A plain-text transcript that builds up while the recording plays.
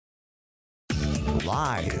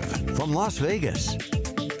Live from Las Vegas,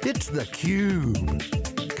 it's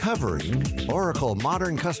theCUBE, covering Oracle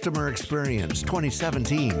Modern Customer Experience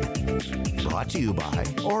 2017. Brought to you by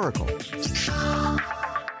Oracle.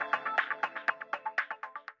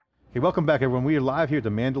 Hey, welcome back everyone. We are live here at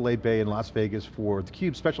the Mandalay Bay in Las Vegas for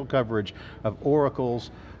theCUBE special coverage of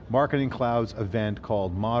Oracle's Marketing Cloud's event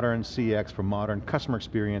called Modern CX for Modern Customer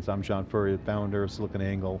Experience. I'm Furrier, founder of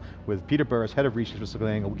SiliconANGLE, with Peter Burris, head of research for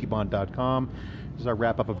SiliconANGLE, wikibon.com. This is our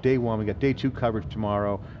wrap up of day one. We got day two coverage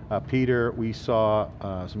tomorrow. Peter, we saw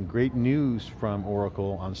some great news from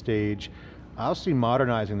Oracle on stage. Obviously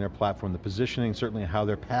modernizing their platform, the positioning, certainly how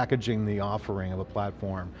they're packaging the offering of a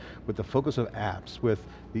platform with the focus of apps, with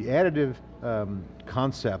the additive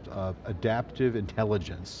concept of adaptive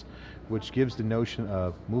intelligence, which gives the notion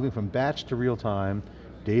of moving from batch to real time,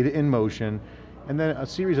 data in motion, and then a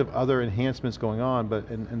series of other enhancements going on,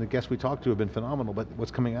 and the guests we talked to have been phenomenal, but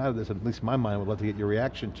what's coming out of this, at least in my mind, I would love to get your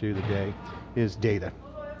reaction to today, is data.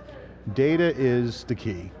 Data is the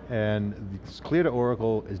key, and it's clear to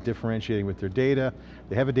Oracle is differentiating with their data.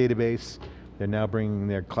 They have a database, they're now bringing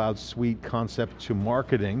their cloud suite concept to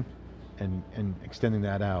marketing and extending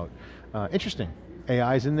that out. Interesting,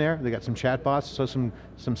 AI's in there, they got some chatbots, so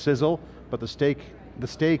some sizzle, but the steak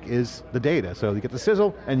is the data. So you get the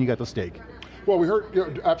sizzle and you got the steak. Well, we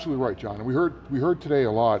heard, absolutely right, John, and we heard today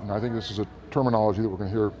a lot, and I think this is a terminology that we're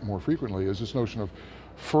going to hear more frequently, is this notion of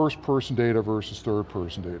first-person data versus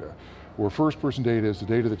third-person data. Where first-person data is the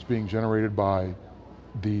data that's being generated by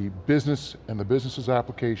the business and the business's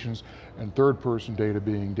applications, and third-person data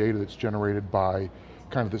being data that's generated by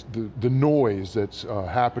kind of the noise that's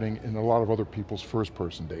happening in a lot of other people's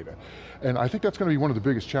first-person data. And I think that's going to be one of the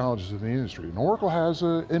biggest challenges in the industry. And Oracle has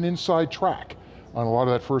an inside track on a lot of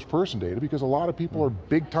that first-person data because a lot of people are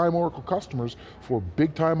big-time Oracle customers for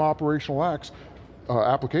big-time operational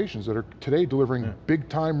applications that are today delivering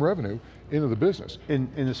big-time revenue into the business. In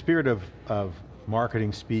the spirit of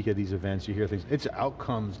marketing speak at these events, you hear things, it's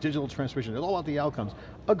outcomes, digital transformation, it's all about the outcomes.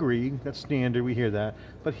 Agree, that's standard, we hear that.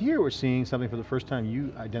 But here we're seeing something for the first time,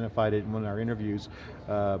 you identified it in one of our interviews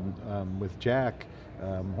with Jack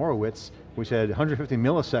Horowitz, we said 150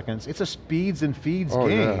 milliseconds, it's a speeds and feeds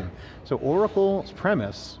game. Yeah. So Oracle's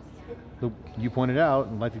premise, you pointed out,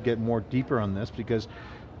 and I'd like to get more deeper on this because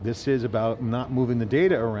this is about not moving the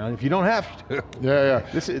data around if you don't have to. Yeah.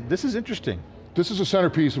 This is interesting. This is a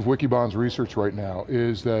centerpiece of Wikibon's research right now,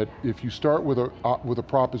 is that if you start with a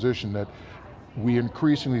proposition that we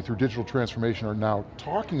increasingly through digital transformation are now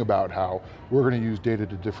talking about how we're going to use data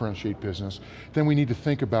to differentiate business, then we need to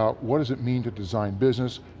think about what does it mean to design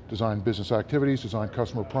business activities, design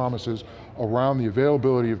customer promises around the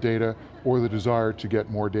availability of data or the desire to get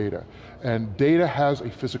more data. And data has a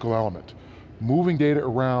physical element. Moving data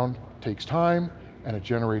around takes time and it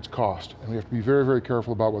generates cost. And we have to be very, very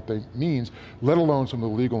careful about what that means, let alone some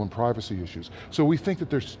of the legal and privacy issues. So we think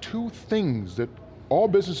that there's two things that all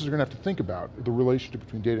businesses are going to have to think about, the relationship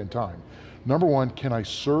between data and time. Number one, can I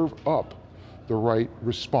serve up the right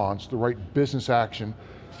response, the right business action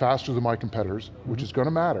faster than my competitors, which is going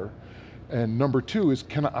to matter. And number two is,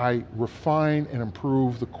 can I refine and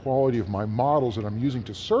improve the quality of my models that I'm using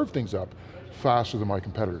to serve things up faster than my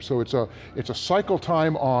competitors. So it's a cycle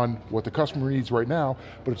time on what the customer needs right now,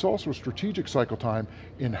 but it's also a strategic cycle time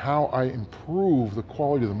in how I improve the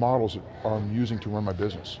quality of the models that I'm using to run my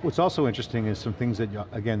business. What's also interesting is some things that,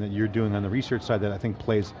 again, that you're doing on the research side that I think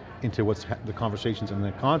plays into what's the conversations and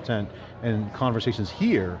the content and conversations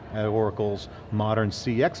here at Oracle's Modern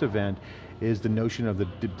CX event is the notion of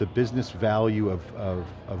the business value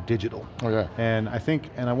of digital. Oh yeah. And I think,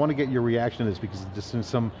 and I want to get your reaction to this because this is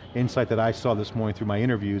some insight that I saw this morning through my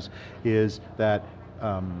interviews, is that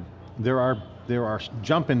there are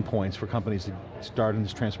jump-in points for companies to start in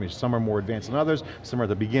this transformation. Some are more advanced than others, some are at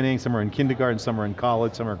the beginning, some are in kindergarten, some are in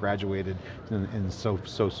college, some are graduated, and so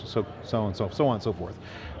on and so forth.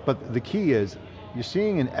 But the key is, you're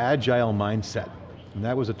seeing an agile mindset. And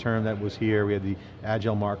that was a term that was here. We had the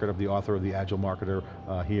Agile Marketer, the author of the Agile Marketer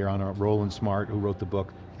here on our Roland Smart, who wrote the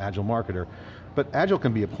book, Agile Marketer. But Agile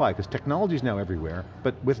can be applied, because technology is now everywhere,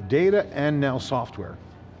 but with data and now software,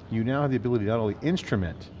 you now have the ability to not only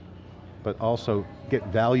instrument, but also get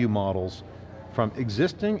value models from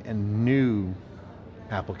existing and new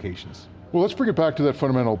applications. Well, let's bring it back to that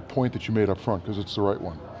fundamental point that you made up front, because it's the right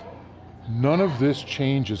one. None of this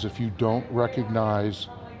changes if you don't recognize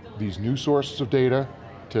these new sources of data,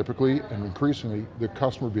 typically and increasingly the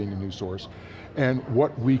customer being a new source, and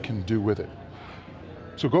what we can do with it.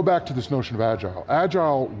 So go back to this notion of agile.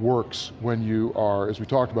 Agile works when you are, as we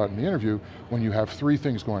talked about in the interview, when you have three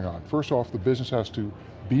things going on. First off, the business has to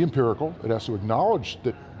be empirical, it has to acknowledge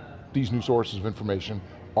that these new sources of information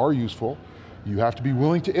are useful. You have to be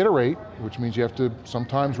willing to iterate, which means you have to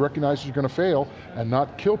sometimes recognize you're going to fail and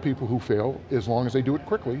not kill people who fail as long as they do it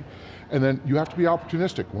quickly. And then you have to be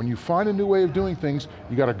opportunistic. When you find a new way of doing things,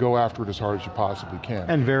 you got to go after it as hard as you possibly can.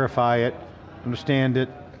 And verify it, understand it,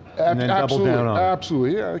 and then double down on it.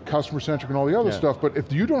 Absolutely, yeah, customer-centric and all the other stuff, but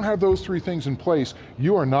if you don't have those three things in place,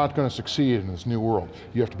 you are not going to succeed in this new world.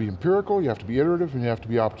 You have to be empirical, you have to be iterative, and you have to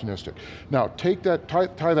be opportunistic. Now, take that,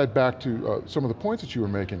 tie that back to some of the points that you were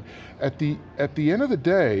making. At the end of the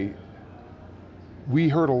day, we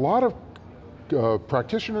heard a lot of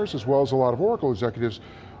practitioners as well as a lot of Oracle executives,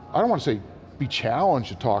 I don't want to say be challenged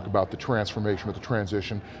to talk about the transformation or the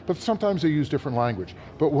transition, but sometimes they use different language.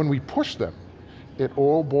 But when we push them, it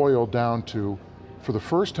all boiled down to, for the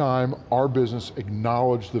first time, our business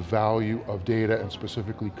acknowledged the value of data and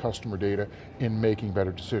specifically customer data in making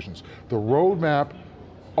better decisions. The roadmap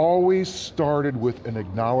always started with an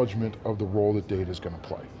acknowledgement of the role that data is going to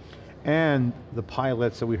play. And the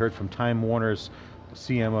pilots that we heard from Time Warner's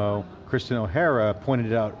CMO, Kristen O'Hara,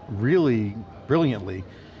 pointed out really brilliantly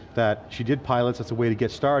that she did pilots, that's a way to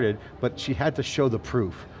get started, but she had to show the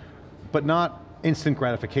proof, but not instant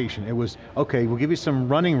gratification. It was, okay, we'll give you some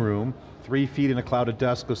running room, 3 feet in a cloud of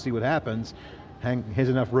dust, go see what happens, here's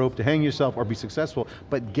enough rope to hang yourself or be successful,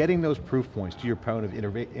 but getting those proof points to your point of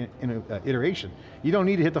iteration. You don't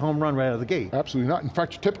need to hit the home run right out of the gate. Absolutely not, in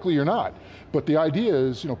fact, typically you're not. But the idea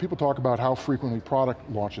is, people talk about how frequently product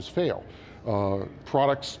launches fail.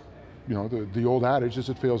 Products, the old adage is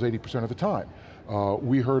it fails 80% of the time.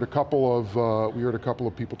 We heard a couple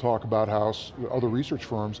of people talk about how other research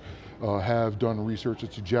firms have done research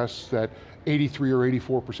that suggests that 83 or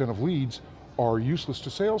 84% of leads are useless to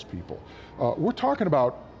salespeople. We're talking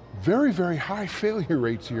about very, very high failure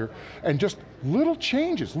rates here, and just little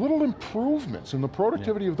changes, little improvements in the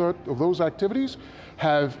productivity of those activities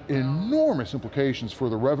have enormous implications for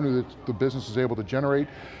the revenue that the business is able to generate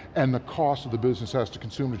and the cost of the business has to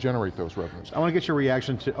consume to generate those revenues. I want to get your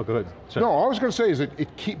reaction to, oh, go ahead. Sorry. No, all I was going to say is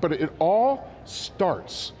but it all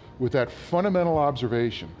starts with that fundamental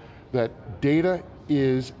observation that data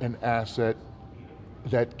is an asset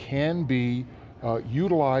that can be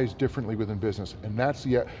utilized differently within business, and that's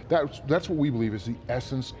what we believe is the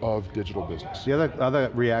essence of digital business. The other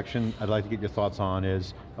reaction I'd like to get your thoughts on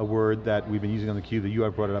is a word that we've been using on theCUBE, that you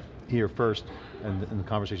have brought it up here first in the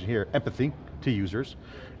conversation here, empathy to users.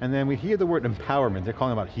 And then we hear the word empowerment. They're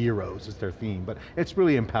calling about heroes, is their theme, but it's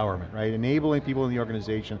really empowerment, right? Enabling people in the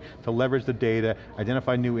organization to leverage the data,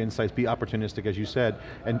 identify new insights, be opportunistic, as you said,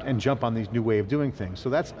 and jump on these new way of doing things. So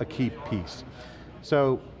that's a key piece.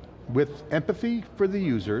 So, with empathy for the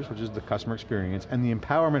users, which is the customer experience, and the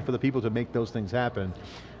empowerment for the people to make those things happen,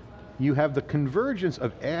 you have the convergence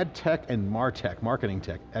of ad tech and martech, marketing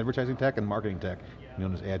tech, advertising tech and marketing tech,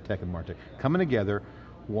 known as ad tech and martech, coming together.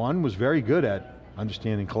 One was very good at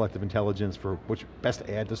understanding collective intelligence for which best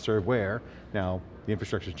ad to serve where. Now, the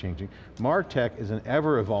infrastructure's changing. MarTech is an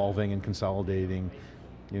ever evolving and consolidating,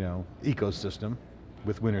 ecosystem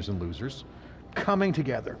with winners and losers, coming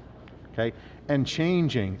together. Okay, and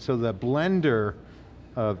changing, so the blender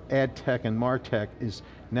of ad tech and martech is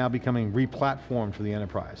now becoming re-platformed for the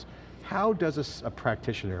enterprise. How does a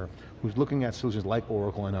practitioner who's looking at solutions like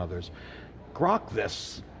Oracle and others grok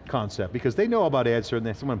this concept? Because they know about ads,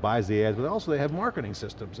 certainly someone buys the ads, but also they have marketing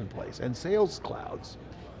systems in place and sales clouds.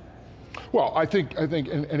 Well, I think,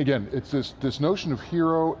 and again, it's this notion of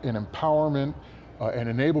hero and empowerment and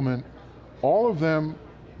enablement, all of them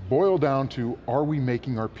boil down to, are we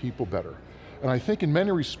making our people better? And I think in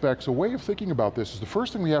many respects, a way of thinking about this is the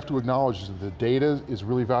first thing we have to acknowledge is that the data is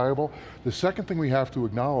really valuable. The second thing we have to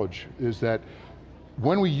acknowledge is that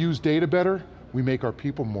when we use data better, we make our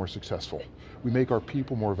people more successful. We make our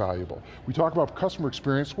people more valuable. We talk about customer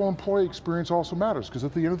experience, well, employee experience also matters, because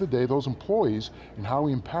at the end of the day, those employees and how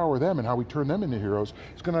we empower them and how we turn them into heroes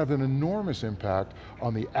is going to have an enormous impact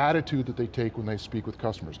on the attitude that they take when they speak with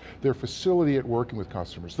customers, their facility at working with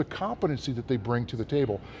customers, the competency that they bring to the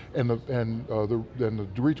table, and the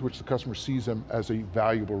degree to which the customer sees them as a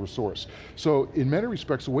valuable resource. So in many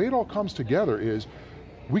respects, the way it all comes together is,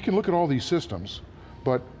 we can look at all these systems,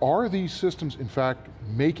 but are these systems in fact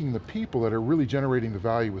making the people that are really generating the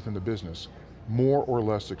value within the business more or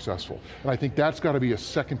less successful? And I think that's got to be a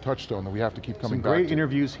second touchstone that we have to keep coming back to. Some great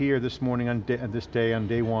interviews here this morning on this day, on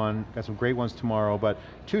day one. Got some great ones tomorrow, but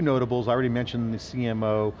two notables. I already mentioned the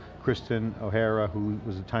CMO, Kristen O'Hara, who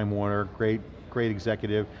was at Time Warner, great great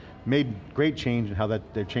executive, made great change in how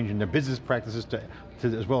they're changing their business practices to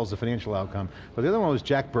as well as the financial outcome. But the other one was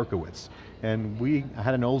Jack Berkowitz. And we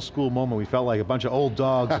had an old school moment. We felt like a bunch of old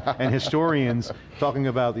dogs and historians talking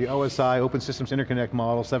about the OSI, Open Systems Interconnect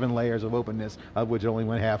model, 7 layers of openness, of which only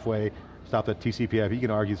went halfway, stopped at TCP/IP. You can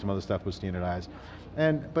argue some other stuff was standardized.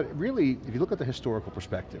 But really, if you look at the historical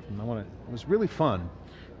perspective, and it was really fun,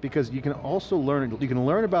 because you can also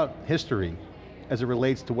learn about history as it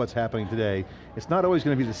relates to what's happening today. It's not always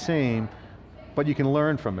going to be the same, but you can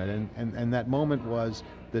learn from it. And that moment was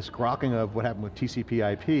this grokking of what happened with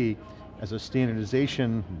TCP/IP as a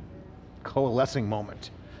standardization coalescing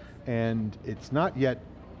moment. And it's not yet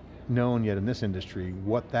known yet in this industry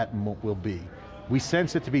what that will be. We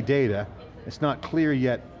sense it to be data. It's not clear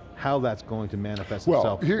yet how that's going to manifest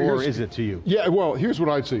itself, or is it to you? Yeah, well, here's what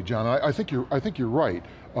I'd say, John. I think you're right,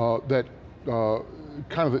 that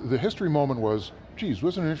kind of the history moment was, geez,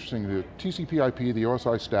 wasn't it interesting, the TCP/IP, the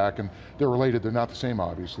OSI stack, and they're related, they're not the same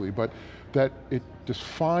obviously, but that it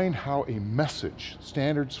defined how a message,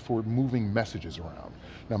 standards for moving messages around.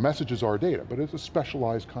 Now messages are data, but it's a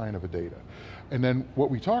specialized kind of a data. And then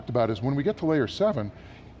what we talked about is when we get to layer 7,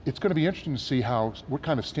 it's going to be interesting to see what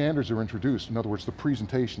kind of standards are introduced. In other words, the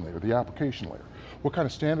presentation layer, the application layer. What kind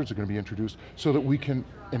of standards are going to be introduced so that we can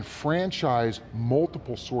enfranchise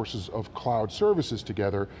multiple sources of cloud services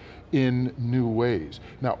together in new ways.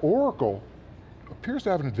 Now Oracle appears to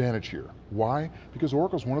have an advantage here. Why? Because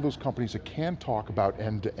Oracle's one of those companies that can talk about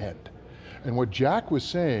end to end. And what Jack was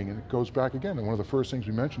saying, and it goes back again to one of the first things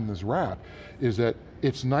we mentioned in this wrap, is that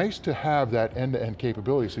it's nice to have that end-to-end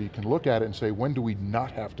capability so you can look at it and say, when do we not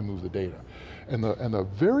have to move the data? And the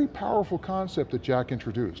very powerful concept that Jack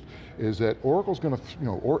introduced is that Oracle's going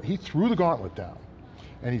to, he threw the gauntlet down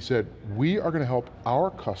and he said, we are going to help our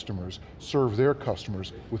customers serve their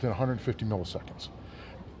customers within 150 milliseconds.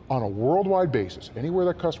 On a worldwide basis, anywhere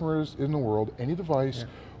that customer is in the world, any device,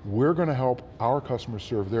 we're going to help our customers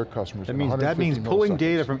serve their customers in 150 That means pulling milliseconds.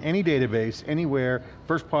 data from any database, anywhere,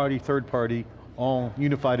 first party, third party, all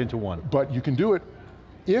unified into one. But you can do it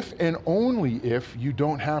if and only if you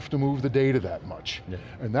don't have to move the data that much. Yeah.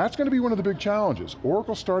 And that's going to be one of the big challenges.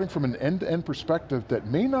 Oracle's starting from an end-to-end perspective that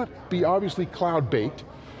may not be obviously cloud-baked.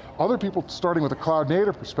 Other people starting with a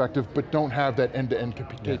cloud-native perspective but don't have that end-to-end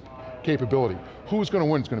capability. Who's going to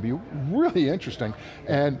win is going to be really interesting.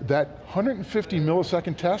 And that 150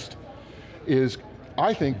 millisecond test is,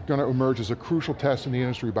 I think, going to emerge as a crucial test in the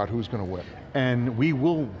industry about who's going to win. And we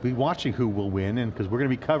will be watching who will win, and because we're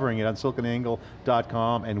going to be covering it on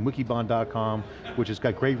SiliconANGLE.com and Wikibon.com, which has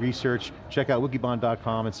got great research. Check out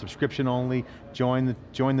Wikibon.com, it's subscription only. Join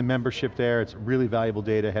the membership there, it's really valuable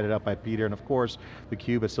data headed up by Peter, and of course,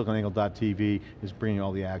 theCUBE at SiliconANGLE.tv is bringing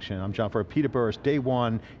all the action. I'm John Furrier, Peter Burris, day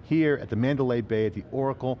one, here at the Mandalay Bay at the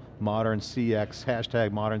Oracle Modern CX,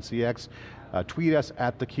 hashtag Modern CX. Tweet us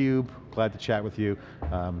at theCUBE, glad to chat with you.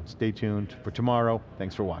 Stay tuned for tomorrow,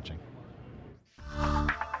 thanks for watching.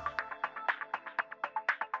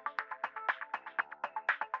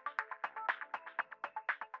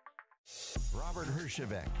 Robert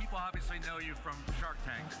Herjavec. People obviously know you from Shark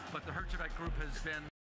Tank, but the Herjavec Group has been